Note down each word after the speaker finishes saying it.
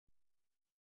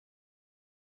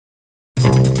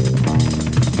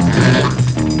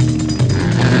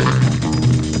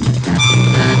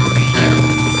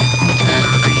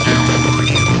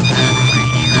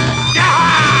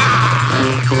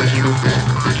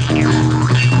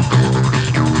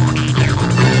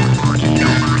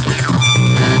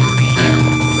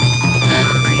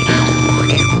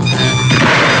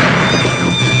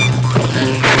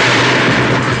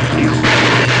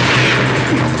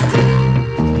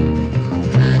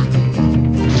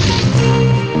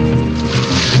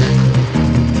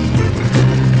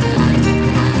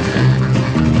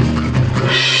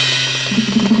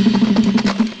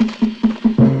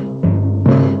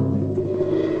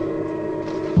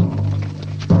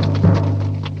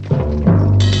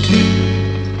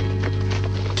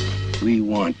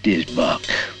this buck.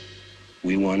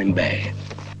 We want him bad.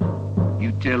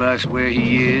 You tell us where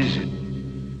he is,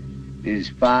 it's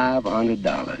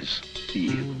 $500 to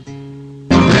you.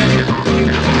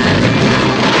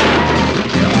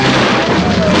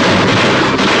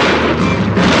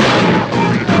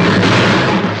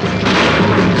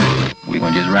 We're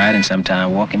gonna just ride and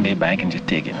sometime walk in their bank and just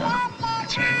take it, huh?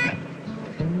 That's right.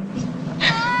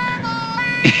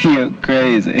 You're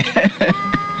crazy.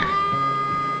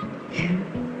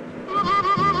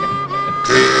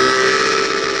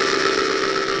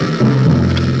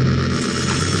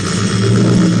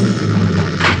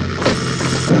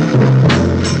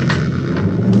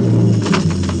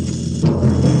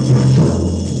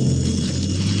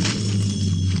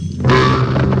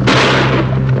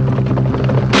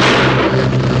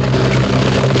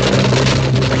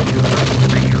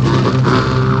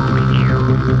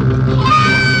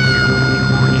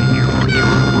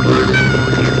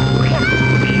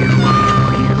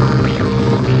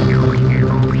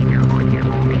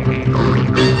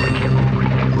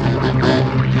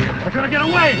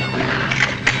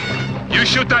 You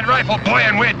shoot that rifle, boy,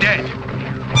 and we're dead.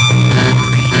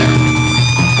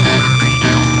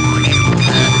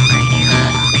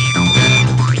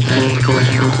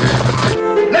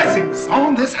 Blessings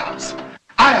on this house.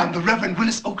 I am the Reverend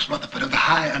Willis Oakes Rutherford of the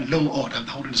High and Low Order of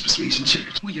the Holiness Persuasion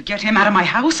Church. Will you get him out of my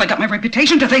house? I got my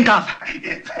reputation to think of.